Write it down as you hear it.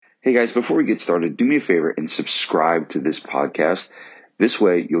Hey guys, before we get started, do me a favor and subscribe to this podcast. This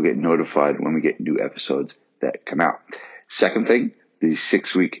way you'll get notified when we get new episodes that come out. Second thing, the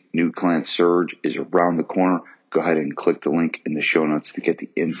 6-week New Client Surge is around the corner. Go ahead and click the link in the show notes to get the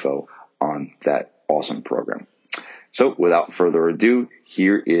info on that awesome program. So without further ado,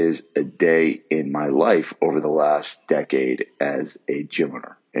 here is a day in my life over the last decade as a gym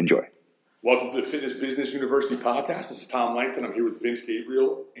owner. Enjoy. Welcome to the Fitness Business University podcast. This is Tom Langton. I'm here with Vince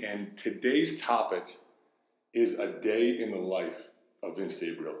Gabriel, and today's topic is a day in the life of Vince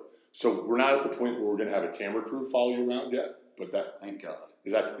Gabriel. So we're not at the point where we're going to have a camera crew follow you around yet, but thank God.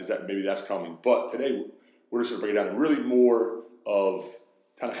 Is that maybe that's coming. But today we're just going to break it down and really more of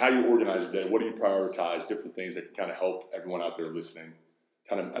kind of how you organize your day. What do you prioritize? Different things that can kind of help everyone out there listening.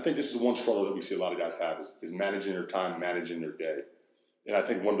 I think this is one struggle that we see a lot of guys have is managing their time, managing their day. And I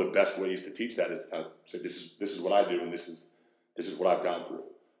think one of the best ways to teach that is to kind of say, this is what I do, and this is what I've gone through.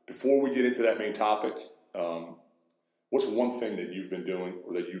 Before we get into that main topic, what's one thing that you've been doing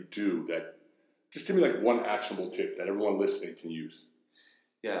or that you do that, just give me like one actionable tip that everyone listening can use?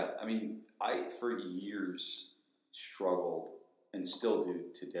 Yeah, I mean, I for years struggled and still do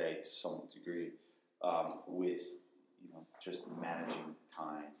today to some degree with just managing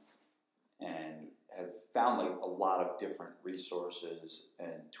time, and have found like a lot of different resources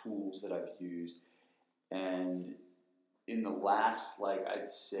and tools that I've used. And in the last, I'd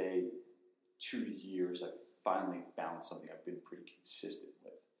say 2 years, I've finally found something I've been pretty consistent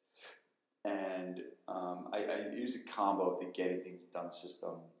with. And I use a combo of the Getting Things Done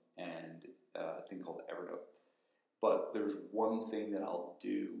system and a thing called Evernote. But there's one thing that I'll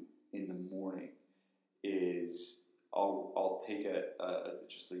do in the morning is I'll take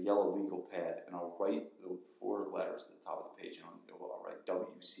just a yellow legal pad, and I'll write the 4 letters at the top of the page, and I'll write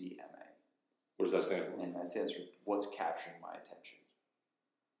WCMA. What does that stand for? And that stands for what's capturing my attention.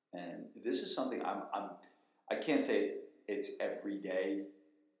 And this is something I can't say it's every day,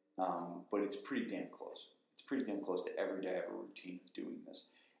 but it's pretty damn close. It's pretty damn close to every day I have a routine of doing this.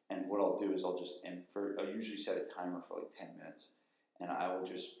 And what I'll do is I'll usually set a timer for 10 minutes, and I will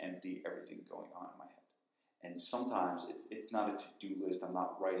just empty everything going on in my head. And sometimes it's not a to-do list. I'm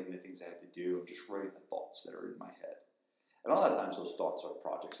not writing the things I have to do. I'm just writing the thoughts that are in my head. And a lot of times those thoughts are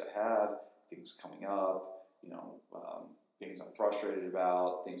projects I have, things coming up, things I'm frustrated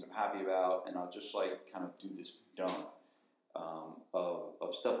about, things I'm happy about, and I'll just kind of do this dump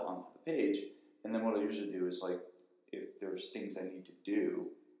of stuff onto the page. And then what I usually do is if there's things I need to do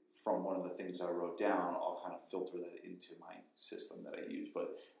from one of the things I wrote down, I'll kind of filter that into my system that I use.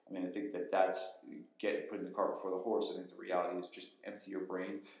 But I mean, I think that's putting the cart before the horse. I think the reality is just empty your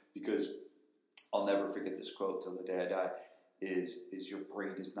brain, because I'll never forget this quote till the day I die, is your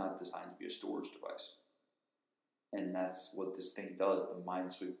brain is not designed to be a storage device. And that's what this thing does. The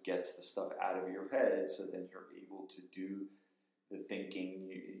mind sweep gets the stuff out of your head, so then you're able to do the thinking,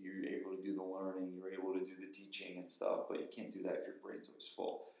 you're able to do the learning, you're able to do the teaching and stuff, but you can't do that if your brain's always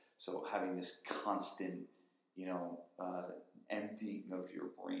full. So having this constant, emptying of your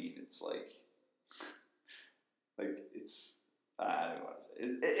brain, it's it's, I don't know what to say.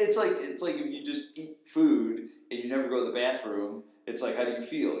 It's like if you just eat food and you never go to the bathroom, it's like, how do you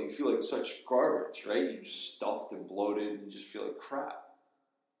feel? You feel like such garbage, right? You're just stuffed and bloated and you just feel like crap.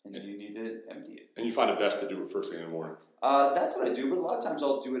 And you need to empty it. And you find it best to do it first thing in the morning? That's what I do, but a lot of times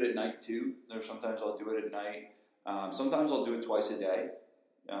I'll do it at night too. Sometimes I'll do it at night. Sometimes I'll do it twice a day.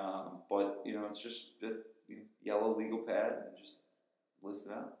 But it's just a yellow legal pad and just list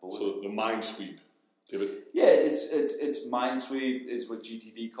it out. So the mind sweep. Yeah, it's mind sweep is what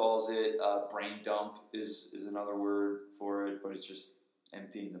GTD calls it. Brain dump is another word for it, but it's just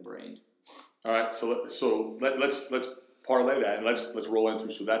emptying the brain. All right, so let's parlay that and let's roll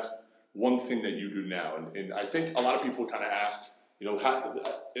into. So that's one thing that you do now, and I think a lot of people kind of ask,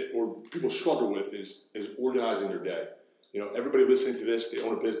 or people struggle with is organizing their day. Everybody listening to this, they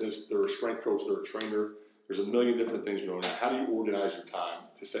own a business, they're a strength coach, they're a trainer. There's a million different things going on. How do you organize your time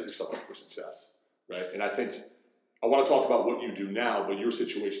to set yourself up for success, right? And I think I want to talk about what you do now, but your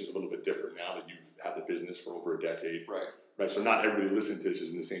situation is a little bit different now that you've had the business for over a decade. Right. So not everybody listening to this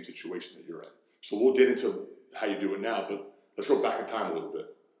is in the same situation that you're in. So we'll get into how you do it now, but let's go back in time a little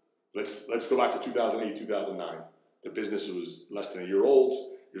bit. Let's go back to 2008, 2009. The business was less than a year old.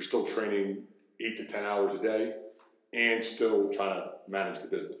 You're still training 8 to 10 hours a day and still trying to manage the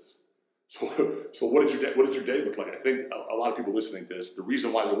business. So what did your day look like? I think a lot of people listening to this, the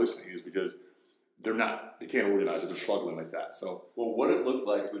reason why they're listening is because they can't organize it. They're struggling like that. So, well, what it looked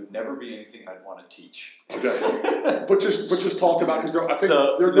like would never be anything I'd want to teach. Okay, but just talk about, because I think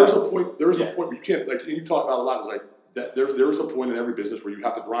there's a point where you can't, like, you talk about a lot is like that there's a point in every business where you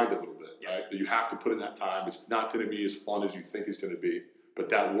have to grind a little bit, right? That you have to put in that time. It's not going to be as fun as you think it's going to be, but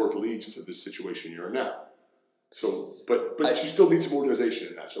that work leads to this situation you're in now. So, but you still need some organization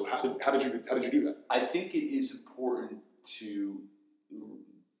in that. So how did you do that? I think it is important to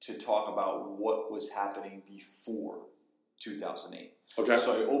talk about what was happening before 2008. Okay.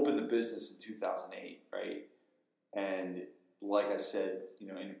 So I opened the business in 2008, right? And like I said, in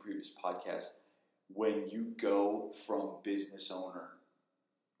a previous podcast, when you go from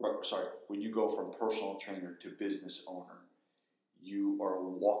when you go from personal trainer to business owner, you are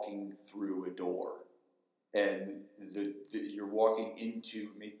walking through a door. And you're walking into,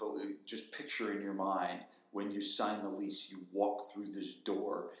 just picture in your mind, when you sign the lease, you walk through this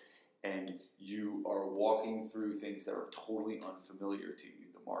door and you are walking through things that are totally unfamiliar to you,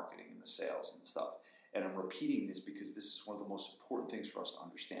 the marketing and the sales and stuff. And I'm repeating this because this is one of the most important things for us to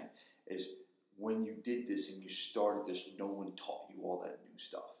understand, is when you did this and you started this, no one taught you all that new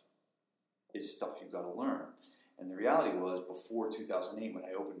stuff. It's stuff you've got to learn. And the reality was, before 2008, when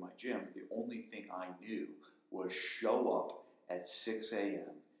I opened my gym, the only thing I knew was show up at 6 a.m.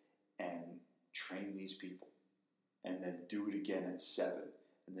 and train these people, and then do it again at 7,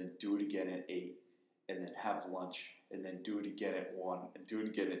 and then do it again at 8, and then have lunch, and then do it again at 1, and do it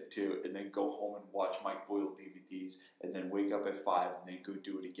again at 2, and then go home and watch Mike Boyle DVDs, and then wake up at 5, and then go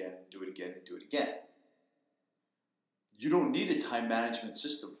do it again, and do it again, and do it again. You don't need a time management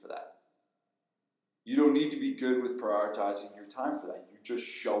system for that. You don't need to be good with prioritizing your time for that. You just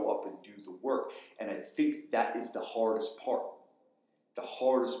show up and do the work. And I think that is the hardest part. The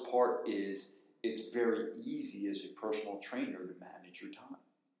hardest part is it's very easy as a personal trainer to manage your time.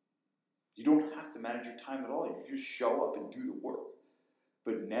 You don't have to manage your time at all. You just show up and do the work.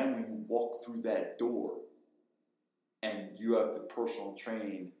 But now when you walk through that door and you have to personal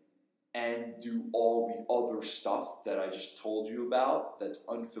train and do all the other stuff that I just told you about that's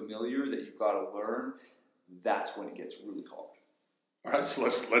unfamiliar, that you've got to learn, that's when it gets really hard. All right, so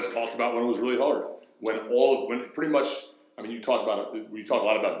let's talk about when it was really hard. When pretty much, I mean, you talk a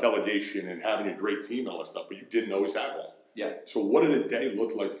lot about delegation and having a great team and all that stuff, but you didn't always have one. Yeah. So what did a day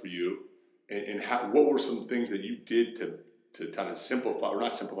look like for you, and what were some things that you did to kind of simplify, or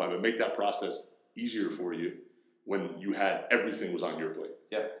not simplify, but make that process easier for you when you had everything was on your plate?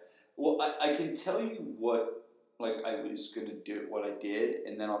 Yeah. Well, I can tell you what I was going to do, what I did,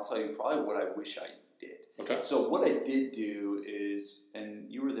 and then I'll tell you probably what I wish I did. Okay. So what I did do is, and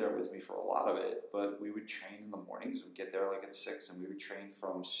you were there with me for a lot of it, but we would train in the mornings. We'd get there at 6, and we would train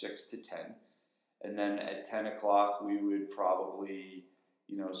from 6 to 10. And then at 10 o'clock, we would probably,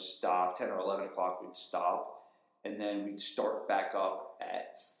 stop. 10 or 11 o'clock, we'd stop. And then we'd start back up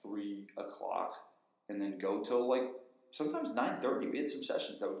at 3 o'clock and then go till sometimes 9:30. We had some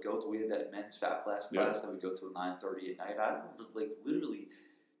sessions that would go to, we had that men's fat class that would go till 9:30 at night. I remember literally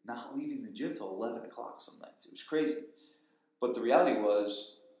not leaving the gym till 11 o'clock some nights. It was crazy. But the reality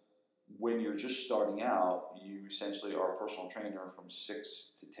was, when you're just starting out, you essentially are a personal trainer from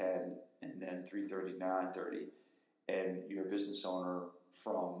 6 to 10, and then 3:30 to 9:30, and you're a business owner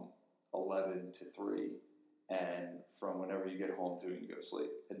from 11 to 3, and from whenever you get home to when you go to sleep,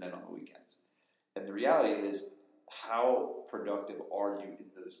 and then on the weekends. And the reality is, how productive are you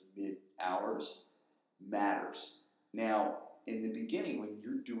in those mid-hours matters. Now, in the beginning, when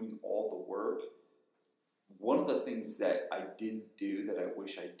you're doing all the work, one of the things that I didn't do that I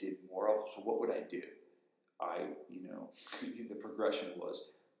wish I did more of, so what would I do? The progression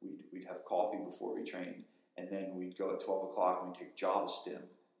was we'd have coffee before we trained, and then we'd go at 12 o'clock and we'd take Java Stim,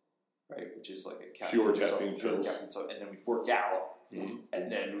 right, which is like a caffeine pills, and then we'd work out,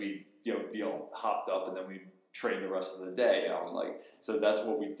 and then we'd be all hopped up, and then we'd train the rest of the day. So that's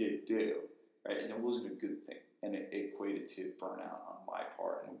what we did do, right? And it wasn't a good thing, and it equated to burnout on my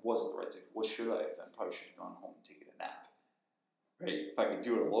part, and it wasn't the right thing. What should I have done? Probably should have gone home and taken a nap, right? If I could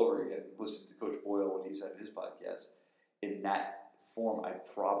do it all over again, listen to Coach Boyle when he's at his podcast, in that form, I'd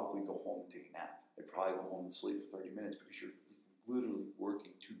probably go home and take a nap. I'd probably go home and sleep for 30 minutes, because you're literally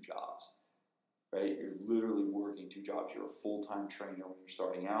working 2 jobs, right? You're literally working 2 jobs. You're a full-time trainer when you're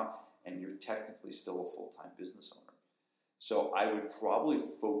starting out, and you're technically still a full-time business owner. So I would probably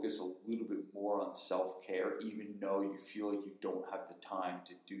focus a little bit more on self-care, even though you feel like you don't have the time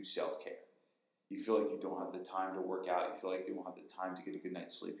to do self-care. You feel like you don't have the time to work out. You feel like you don't have the time to get a good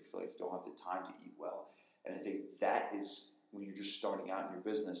night's sleep. You feel like you don't have the time to eat well. And I think that is, when you're just starting out in your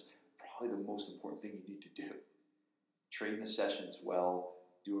business, probably the most important thing you need to do. Train the sessions well.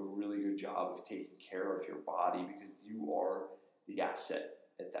 Do a really good job of taking care of your body, because you are the asset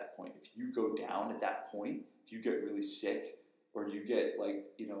at that point. If you go down at that point, if you get really sick, or you get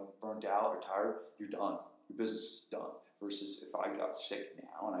burnt out or tired, you're done. your business is done. Versus if I got sick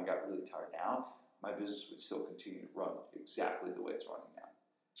now and I got really tired now, my business would still continue to run exactly the way it's running now.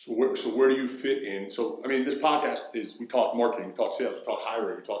 So where do you fit in? So, I mean, this podcast is, we talk marketing, we talk sales, we talk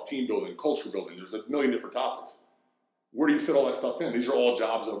hiring, we talk team building, culture building. There's a million different topics. Where do you fit all that stuff in? These are all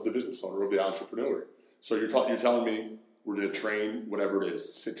jobs of the business owner, of the entrepreneur. So you're telling me we're going to train whatever it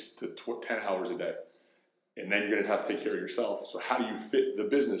is, 6 to 10 hours a day. And then you're going to have to take care of yourself. So how do you fit the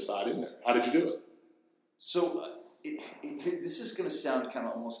business side in there? How did you do it? So this is going to sound kind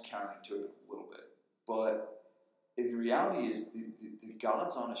of almost counterintuitive a little bit. But the reality is the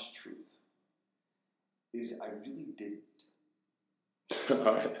God's honest truth is I really didn't.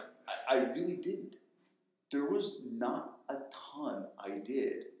 All right. I really didn't. There was not a ton I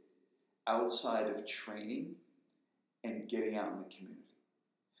did outside of training and getting out in the community.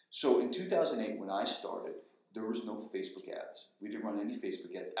 So in 2008, when I started, there was no Facebook ads. We didn't run any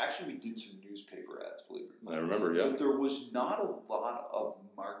Facebook ads. Actually, we did some newspaper ads, believe it or not. I remember, yeah. But there was not a lot of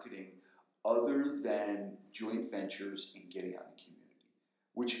marketing other than joint ventures and getting out in the community,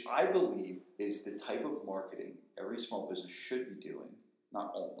 which I believe is the type of marketing every small business should be doing,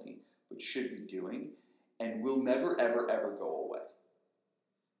 not only, but should be doing, and will never, ever, ever go away.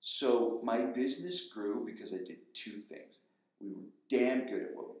 So my business grew because I did two things. We were damn good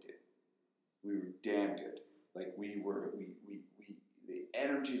at what we did. We were damn good. Like we the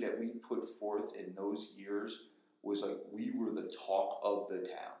energy that we put forth in those years was like we were the talk of the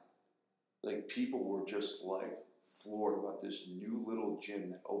town. Like people were just like floored about this new little gym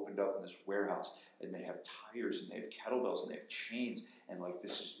that opened up in this warehouse, and they have tires and they have kettlebells and they have chains, and like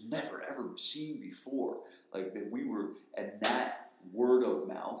this is never ever seen before. Like that we were, and that word of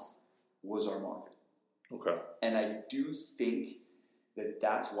mouth was our market. Okay. And I do think that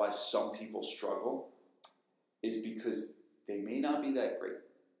that's why some people struggle, is because they may not be that great.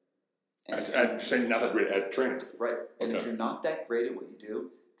 I'm saying not that great at training. Right. And Okay. if you're not that great at what you do,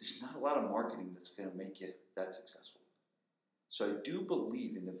 there's not a lot of marketing that's going to make you that successful. So I do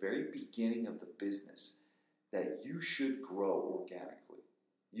believe in the very beginning of the business that you should grow organically.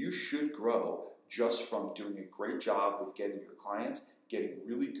 You should grow just from doing a great job with getting your clients, getting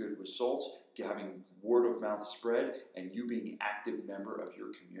really good results, having word of mouth spread, and you being an active member of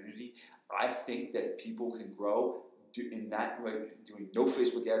your community. I think that people can grow in that way, doing no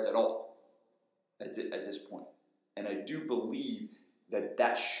Facebook ads at all at this point. And I do believe that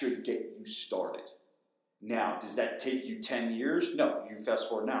that should get you started. Now, does that take you 10 years? No. You fast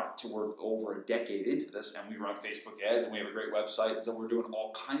forward now to we're over a decade into this, and we run Facebook ads, and we have a great website, and so we're doing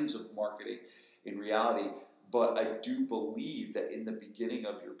all kinds of marketing in reality. But I do believe that in the beginning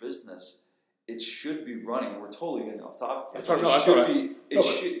of your business, it should be running. We're totally getting off topic.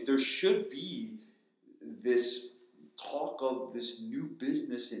 There should be this talk of this new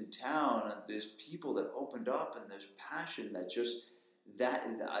business in town, and there's people that opened up, and there's passion that just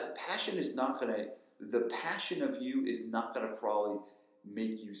passion is not going to. The passion of you is not going to probably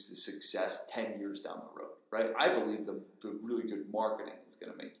make you the success 10 years down the road, right? I believe the really good marketing is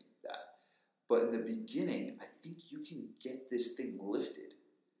going to make you that. But in the beginning, I think you can get this thing lifted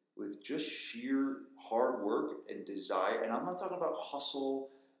with just sheer hard work and desire. And I'm not talking about hustle,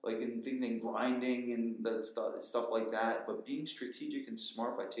 like in things and grinding and that stuff like that, but being strategic and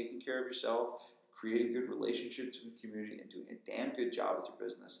smart by taking care of yourself, creating good relationships with the community, and doing a damn good job with your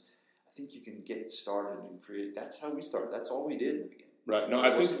business. I think you can get started and create. That's how we started. That's all we did in the beginning. Right. No,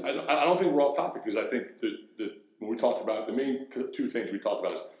 I don't think we're off topic, because I think that when we talked about the main two things we talked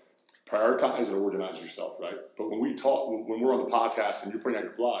about is prioritize and organize yourself, right? But when we're on the podcast and you're putting out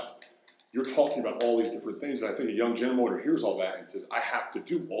your blogs, you're talking about all these different things. And I think a young gym owner hears all that and says, I have to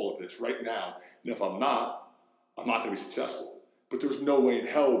do all of this right now. And if I'm not going to be successful. But there's no way in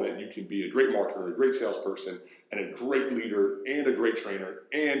hell that you can be a great marketer, a great salesperson, and a great leader, and a great trainer,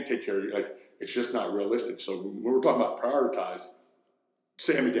 and take care of you. Like, it's just not realistic. So when we're talking about prioritize,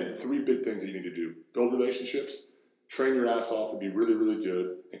 say them again, 3 big things that you need to do. Build relationships, train your ass off, and be really, really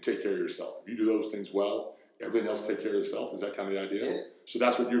good, and take care of yourself. If you do those things well, everything else take care of yourself. Is that kind of the idea? Yeah. So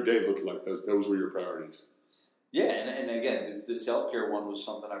that's what your day looked like. Those were your priorities. Yeah, and again, the self-care one was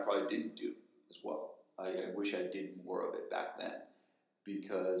something I probably didn't do as well. I wish I did more of it back then,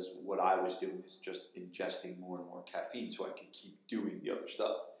 because what I was doing is just ingesting more and more caffeine so I could keep doing the other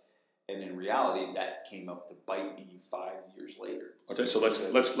stuff. And in reality, that came up to bite me 5 years later. Okay, so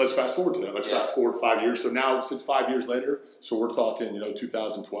let's fast forward to that. Let's fast forward 5 years. So now, since 5 years later, so we're talking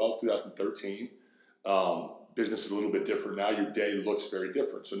 2012, 2013. Business is a little bit different now. Your day looks very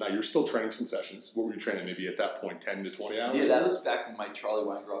different. So now you're still training some sessions. What were you training? Maybe at that point, 10 to 20 hours? Yeah, that was back in my Charlie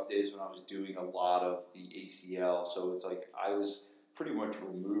Weingroff days when I was doing a lot of the ACL. So it's like I was pretty much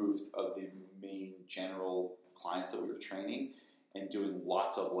removed of the main general clients that we were training, and doing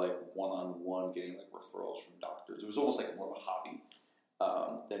lots of like one-on-one, getting like referrals from doctors. It was almost like more of a hobby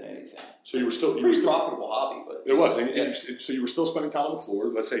than anything. So you were still pretty profitable hobby, but it was. So you were still spending time on the floor.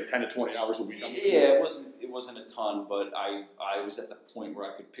 Let's say 10 to 20 hours a week on the floor. Yeah, it wasn't a ton, but I was at the point where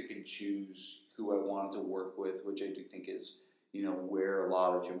I could pick and choose who I wanted to work with, which I do think is, you know, where a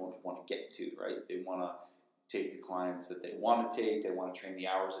lot of gym owners want to get to, right? They want to take the clients that they want to take. They want to train the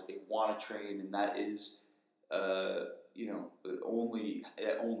hours that they want to train, and that is, you know, it only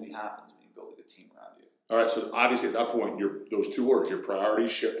happens when you build a good team around you. All right, so obviously at that point, those two words, your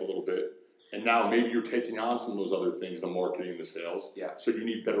priorities shift a little bit, and now maybe you're taking on some of those other things, the marketing, the sales. Yeah. So you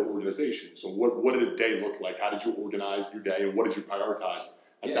need better organization. So what did a day look like? How did you organize your day, and what did you prioritize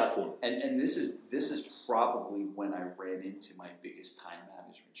at that point? And this is probably when I ran into my biggest time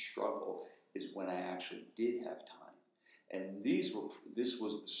management struggle, is when I actually did have time, and this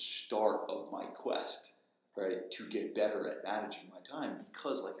was the start of my quest, right, to get better at managing my time,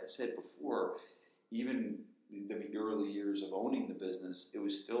 because like I said before, even in the early years of owning the business, it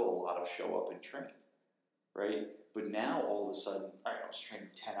was still a lot of show up and train, right? But now all of a sudden, I was training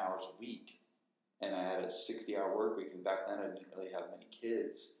 10 hours a week, and I had a 60-hour work week, and back then I didn't really have many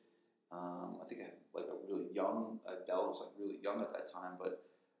kids. I think I had like a really young, Belle was like really young at that time, but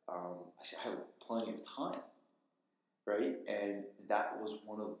I had plenty of time, right? And that was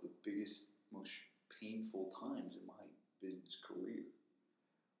one of the biggest, most painful times in my business career,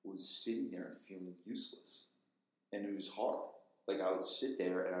 was sitting there and feeling useless. And it was hard. Like, I would sit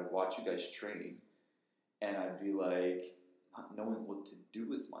there and I'd watch you guys train, and I'd be like, not knowing what to do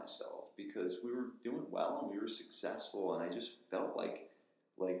with myself, because we were doing well and we were successful, and I just felt like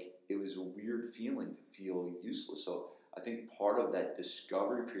it was a weird feeling to feel useless. So I think part of that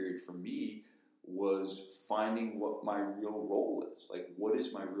discovery period for me was finding what my real role is. Like, what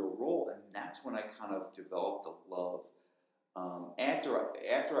is my real role? And that's when I kind of developed a love. After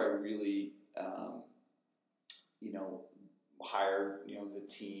I really, hired, the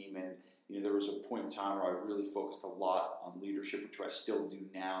team, and, there was a point in time where I really focused a lot on leadership, which I still do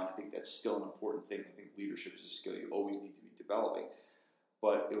now. And I think that's still an important thing. I think leadership is a skill you always need to be developing.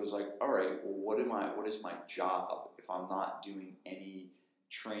 But it was like, all right, well, what is my job if I'm not doing any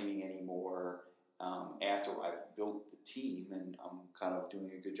training anymore? After I've built the team and I'm kind of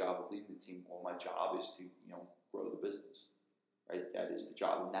doing a good job of leading the team, well, my job is to, grow the business, right? That is the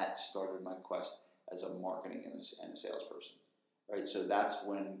job. And that started my quest as a marketing and a salesperson, right? So that's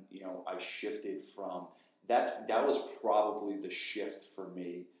when, I shifted from that was probably the shift for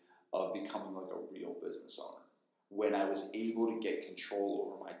me of becoming like a real business owner, when I was able to get control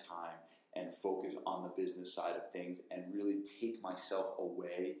over my time and focus on the business side of things, and really take myself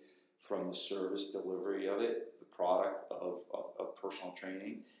away from the service delivery of it, the product of personal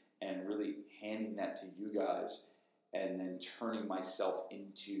training, and really handing that to you guys, and then turning myself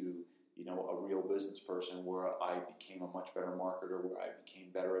into, a real business person, where I became a much better marketer, where I became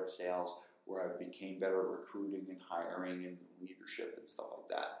better at sales, where I became better at recruiting and hiring and leadership and stuff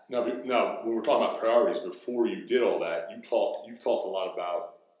like that. Now, when we're talking about priorities, before you did all that, you've talked a lot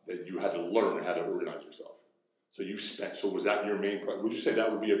about that you had to learn how to organize yourself. So was that your main priority? Would you say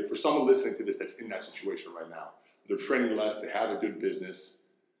that would be, for someone listening to this that's in that situation right now, they're training less, they have a good business,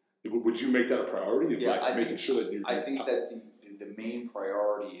 would you make that a priority? I think that the main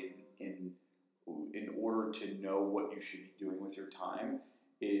priority in order to know what you should be doing with your time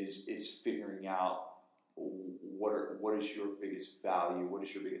is figuring out what is your biggest value, what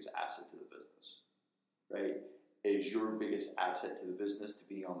is your biggest asset to the business, right? Is your biggest asset to the business to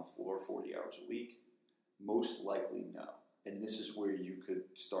be on the floor 40 hours a week? Most likely no. And this is where you could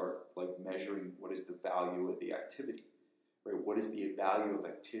start like measuring what is the value of the activity, right? What is the value of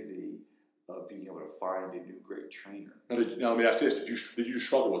activity of being able to find a new great trainer? Now let me ask this: Did you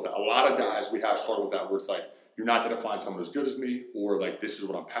struggle with that? A lot of guys we have struggle with that, where it's like, you're not going to find someone as good as me, or like, this is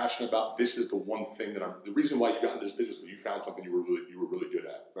what I'm passionate about. This is the one thing that the reason why you got into this business was you found something you were really good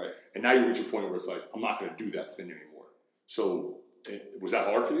at, right? And now you reach a point where it's like, I'm not going to do that thing anymore. So was that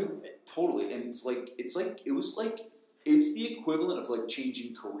hard for you? Totally. And it's the equivalent of like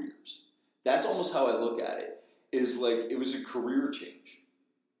changing careers. That's almost how I look at it. Is like, it was a career change.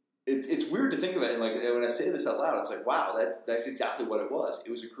 It's weird to think about it. And like, when I say this out loud, it's like, wow, that's exactly what it was. It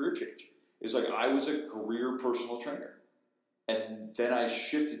was a career change. It's like, I was a career personal trainer, and then I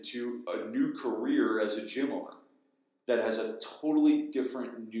shifted to a new career as a gym owner that has a totally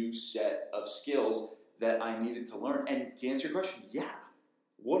different new set of skills that I needed to learn. And to answer your question, yeah,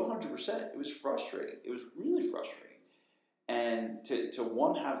 100%. It was frustrating. It was really frustrating. And to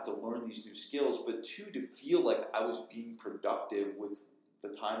one, have to learn these new skills, but two, to feel like I was being productive with the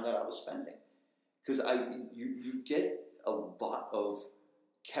time that I was spending. Because you get a lot of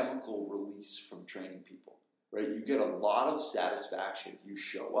chemical release from training people, right? You get a lot of satisfaction. You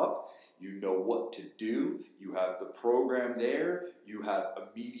show up, you know what to do, you have the program there, you have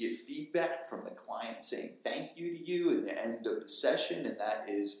immediate feedback from the client saying thank you to you at the end of the session, and that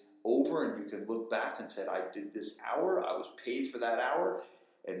is over, and you can look back and say, I did this hour, I was paid for that hour,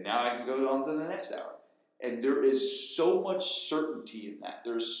 and now I can go on to the next hour. And there is so much certainty in that.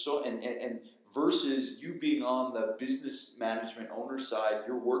 There's so and versus you being on the business management owner side,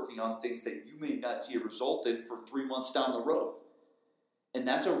 you're working on things that you may not see a result in for 3 months down the road. And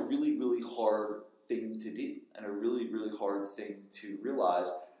that's a really, really hard thing to do and a really, really hard thing to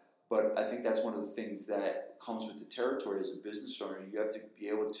realize. But I think that's one of the things that comes with the territory as a business owner. You have to be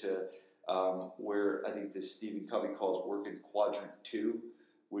able to, where I think this Stephen Covey calls work in quadrant 2,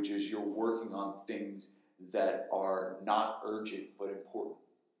 which is you're working on things that are not urgent but important.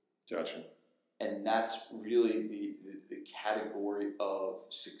 Gotcha. And that's really the category of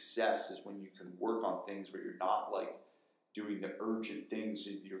success, is when you can work on things where you're not like doing the urgent things.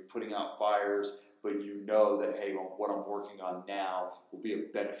 You're putting out fires, but you know that, hey, well, what I'm working on now will be a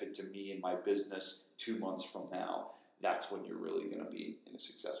benefit to me and my business 2 months from now. That's when you're really going to be in a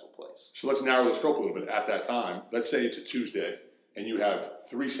successful place. So let's narrow the scope a little bit. At that time, let's say it's a Tuesday, and you have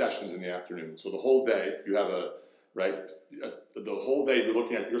 3 sessions in the afternoon. So the whole day, you have the whole day you're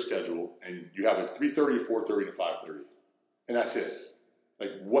looking at your schedule, and you have a 3:30 to 4:30 to 5:30, and that's it.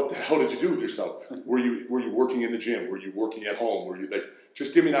 Like, what the hell did you do with yourself? Were you working in the gym? Were you working at home? Were you like,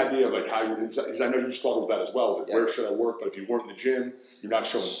 just give me an idea of like how you did, because I know you struggle with that as well. Is like, where should I work? But if you weren't in the gym, you're not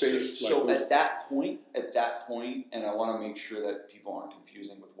showing face. So at that point, and I want to make sure that people aren't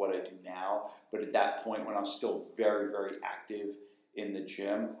confusing with what I do now, but at that point when I'm still very, very active in the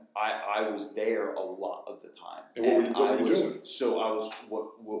gym, I was there a lot of the time. And what were you doing? So I was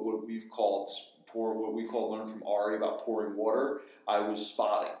what we've called what we call, learn from Ari about pouring water. I was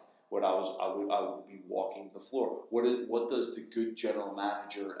spotting. I would be walking the floor. What does the good general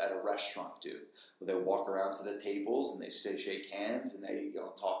manager at a restaurant do? Well, they walk around to the tables and they shake hands and they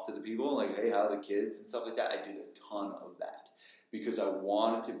talk to the people like, hey, how are the kids and stuff like that. I did a ton of that because I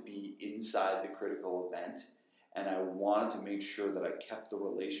wanted to be inside the critical event. And I wanted to make sure that I kept the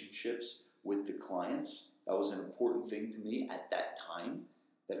relationships with the clients. That was an important thing to me at that time,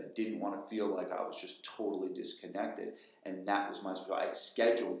 that I didn't want to feel like I was just totally disconnected. And that was I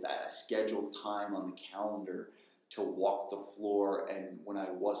scheduled that. I scheduled time on the calendar to walk the floor, and when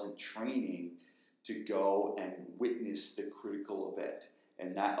I wasn't training, to go and witness the critical event.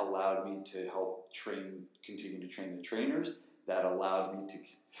 And that allowed me to help continue to train the trainers. That allowed me to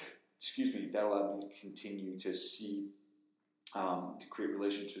continue to see, to create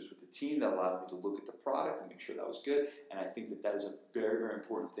relationships with the team. That allowed me to look at the product and make sure that was good. And I think that is a very, very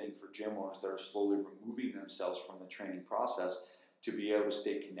important thing for gym owners that are slowly removing themselves from the training process, to be able to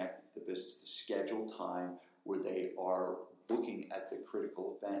stay connected to the business, to schedule time where they are looking at the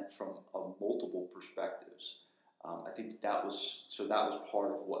critical event from multiple perspectives. I think that was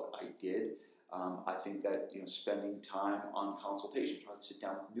part of what I did. I think that spending time on consultations, trying to sit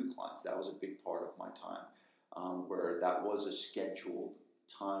down with new clients, that was a big part of my time, where that was a scheduled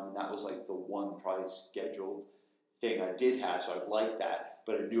time, and that was like the one probably scheduled thing I did have, so I liked that,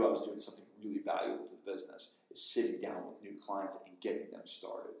 but I knew I was doing something really valuable to the business, is sitting down with new clients and getting them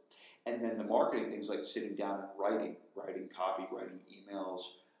started. And then the marketing things like sitting down and writing copy, writing emails,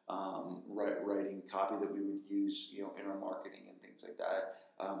 writing copy that we would use in our marketing and things like that.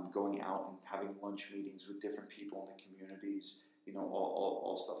 Going out and having lunch meetings with different people in the communities,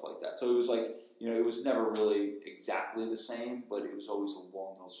 all stuff like that. So it was like, it was never really exactly the same, but it was always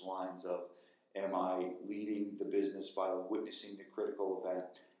along those lines of, am I leading the business by witnessing the critical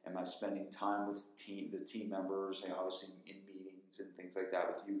event? Am I spending time with the team members, obviously in meetings and things like that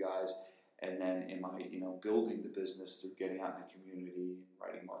with you guys? And then am I, building the business through getting out in the community and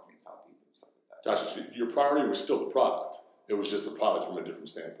writing marketing copy and stuff like that? Gotcha. So your priority was still the product. It was just the product from a different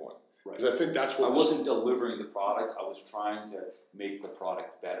standpoint. Right. Because I think that's what I wasn't delivering the product. I was trying to make the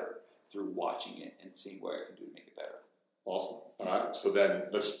product better through watching it and seeing what I can do to make it better. Awesome. All right. So then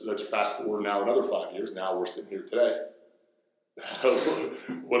let's fast forward now another 5 years. Now we're sitting here today.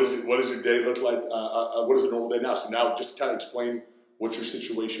 What does your day look like? What is a normal day now? So now just kind of explain what your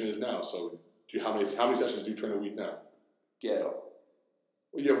situation is now. So how many sessions do you train a week now? Ghetto.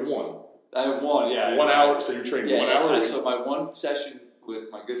 Well, you have one. I have one, yeah. 1 hour, so you train 1 hour? So my one session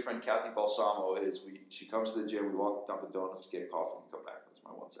with my good friend Kathy Balsamo is she comes to the gym, we walk to Dunkin' Donuts, get a coffee, and come back. That's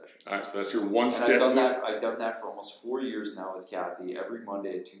my one session. All right, so that's your one And step. I've done that for almost 4 years now with Kathy. Every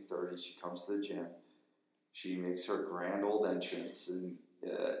Monday at 2:30, she comes to the gym. She makes her grand old entrance. And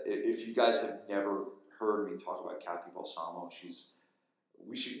if you guys have never heard me talk about Kathy Balsamo,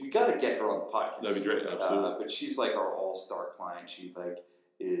 we got to get her on the podcast. That'd be great, absolutely. But she's like our all-star client. She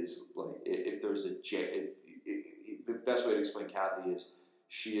is if there's the best way to explain Kathy is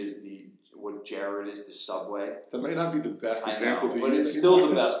she is what Jared is to Subway. That may not be the best example, but it's still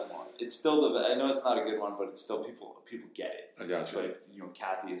the best one. It's still I know it's not a good one, but it's still people get it. I got you. But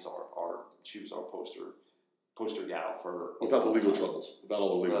Kathy is she was our poster gal for without the legal troubles, without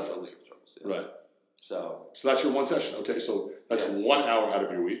all the legal troubles. Yeah. Right. So that's your one session. Okay, so that's 1 hour out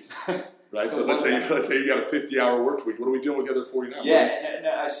of your week, right? So let's say you got a 50-hour work week. What are we doing with the other 40 now? Yeah, and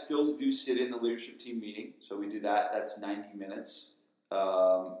I still do sit in the leadership team meeting. So we do that. That's 90 minutes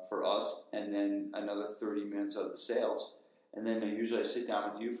for us, and then another 30 minutes of the sales. And then usually I sit down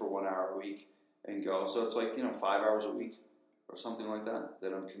with you for 1 hour a week and go. So it's 5 hours a week or something like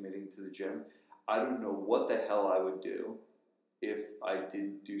that I'm committing to the gym. I don't know what the hell I would do if I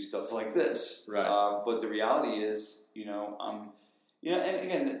didn't do stuff like this. Right. But the reality is, and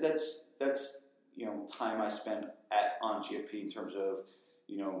again, that's time I spend on GFP in terms of,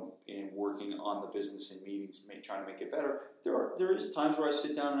 in working on the business and meetings, trying to make it better. There is times where I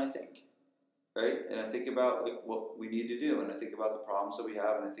sit down and I think, right? And I think about what we need to do, and I think about the problems that we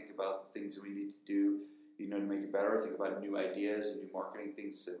have, and I think about the things that we need to do, to make it better. I think about new ideas and new marketing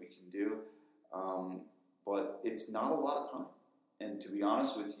things that we can do. But it's not a lot of time. And to be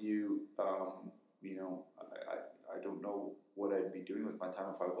honest with you, I don't know what I'd be doing with my time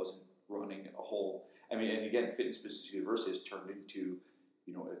if I wasn't running a whole. And again, Fitness Business University has turned into,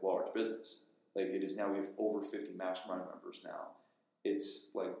 a large business. It is now. We have over 50 mastermind members now. It's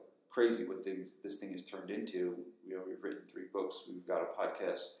crazy what this thing has turned into. We've written 3 books. We've got a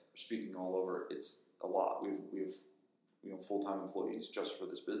podcast. We're speaking all over. It's a lot. We have full-time employees just for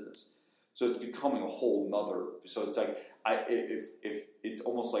this business. So it's becoming a whole nother. So it's if it's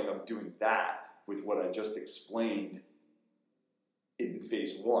almost like I'm doing that with what I just explained in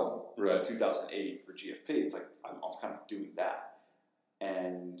phase 1 of 2008 for GFP. It's I'm kind of doing that,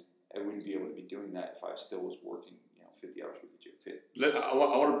 and I wouldn't be able to be doing that if I still was working 50 hours a week at GFP. I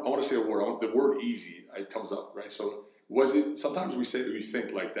want to say a word. The word easy comes up, right? So was it? Sometimes we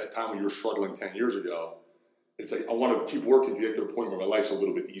think that time when you were struggling 10 years ago. It's I want to keep working to get to the point where my life's a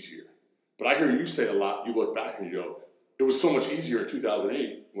little bit easier. But I hear you say a lot. You look back and you go, "It was so much easier in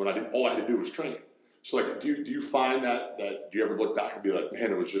 2008 when all I had to do was train." So, do you find that do you ever look back and be like,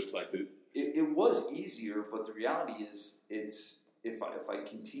 "Man, it was just like the." It was easier, but the reality is, if I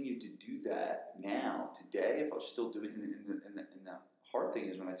continue to do that now today, if I was still doing it, and the hard thing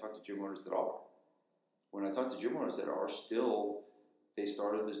is when I talk to gym owners that are still, they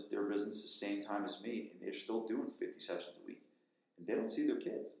started their business the same time as me, and they're still doing 50 sessions a week, and they don't see their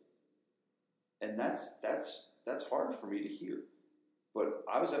kids. And that's hard for me to hear. But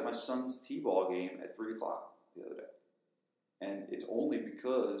I was at my son's T-ball game at 3 o'clock the other day. And it's only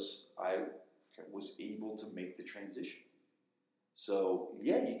because I was able to make the transition. So,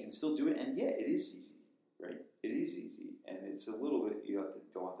 yeah, you can still do it. And, yeah, it is easy, right? It is easy. And it's a little bit,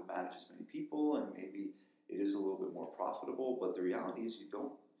 don't have to manage as many people, and maybe it is a little bit more profitable. But the reality is you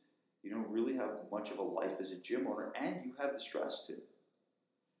don't really have much of a life as a gym owner, and you have the stress too.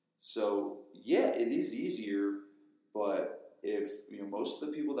 So, yeah, it is easier, but if most of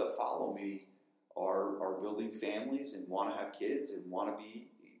the people that follow me are building families and want to have kids and want to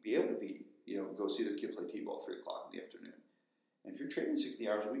be able to go see their kid play T-ball at 3 o'clock in the afternoon. And if you're training 60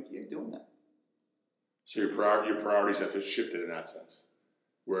 hours a week, you ain't doing that. So your priorities have to shift in that sense.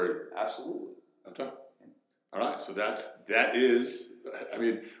 Absolutely. Okay. All right, so that is.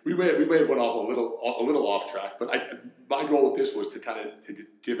 We may have went off a little off track, but my goal with this was to kind of to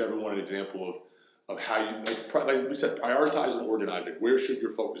give everyone an example of how you like we said, prioritize and organize it. Where should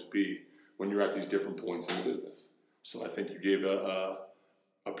your focus be when you're at these different points in the business? So I think you gave a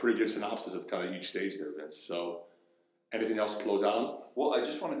pretty good synopsis of kind of each stage there, Vince. So anything else to close out on? Well, I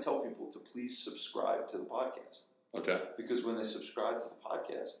just want to tell people to please subscribe to the podcast. Okay. Because when they subscribe to the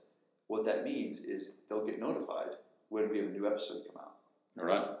podcast, what that means is they'll get notified when we have a new episode come out. All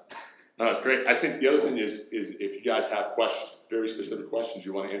right. No, that's great. I think the other thing is if you guys have questions, very specific questions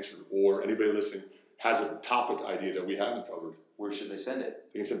you want to answer, or anybody listening has a topic idea that we haven't covered, where should they send it?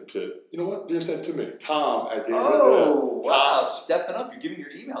 They can send it to, they're going to send it to me, Tom at wow, stepping up. You're giving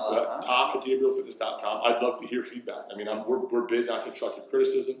your email out, huh? Tom at GabrielFitness.com. I'd love to hear feedback. We're big on constructive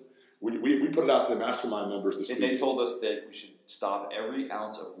criticism. We put it out to the mastermind members this And week. they told us that we should stop every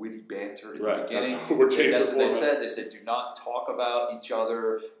ounce of witty banter in the Right. beginning. We're changing That's the what they format. said. They said, do not talk about each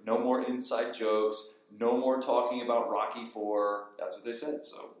other. No more inside jokes. No more talking about Rocky IV. That's what they said.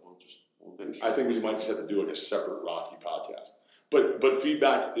 So we'll get I think we might just have to do like a separate Rocky podcast. But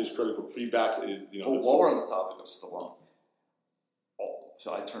feedback is critical. Feedback is, you know. Oh, while we're on the topic of Stallone,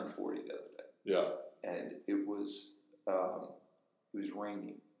 so I turned 40 the other day, Yeah. and it was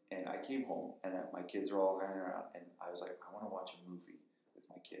raining, and I came home, and my kids are all hanging around, and I was like, I want to watch a movie with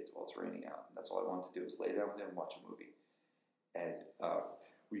my kids while it's raining out. And that's all I wanted to do was lay down with them and watch a movie. And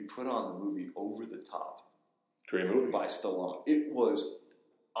we put on the movie Over the Top. Great movie. By Stallone. It was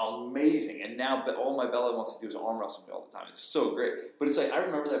amazing. And now all my Bella wants to do is arm wrestle me all the time. It's so great. But it's like, I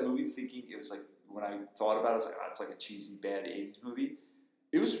remember that movie thinking, it was like, when I thought about it, it's like, it's like a cheesy, bad 80s movie.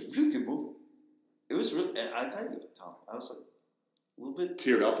 It was a really good movie. It was really, and I tell you, Tom, I was like, a little bit.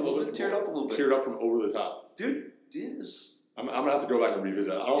 Teared up a little bit. Teared up a little bit. Teared up from Over the Top. Dude, this. I'm going to have to go back and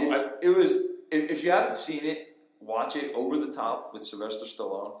revisit it. It was, if you haven't seen it, watch it. Over the Top with Sylvester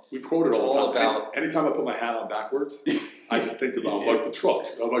Stallone. We quote it all the time. Anytime I put my hat on backwards, I just think about like the truck.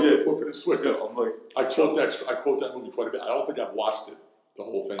 I'm like flipping and switch. Yeah, I'm like, I quote that movie quite a bit. I don't think I've watched it, the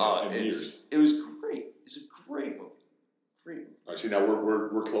whole thing, in years. It was great. It's a great movie. Great movie. All right, see, now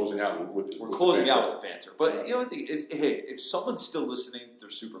we're closing out with we're closing out with the banter. But you know, if someone's still listening, they're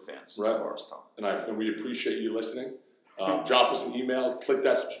super fans of ours, Tom. And we appreciate you listening. Drop us an email, click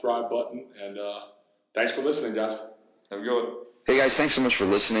that subscribe button, and thanks for listening, guys. Have a good one. Hey guys, thanks so much for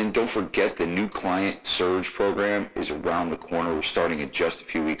listening. Don't forget the new client surge program is around the corner. We're starting in just a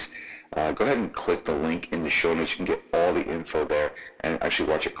few weeks. Go ahead and click the link in the show notes. You can get all the info there and actually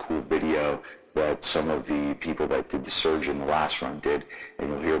watch a cool video that some of the people that did the surge in the last run did, and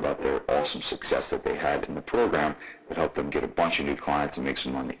you'll hear about their awesome success that they had in the program that helped them get a bunch of new clients and make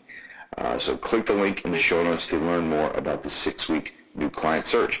some money. So click the link in the show notes to learn more about the 6-week new client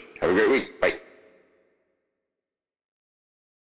surge. Have a great week. Bye.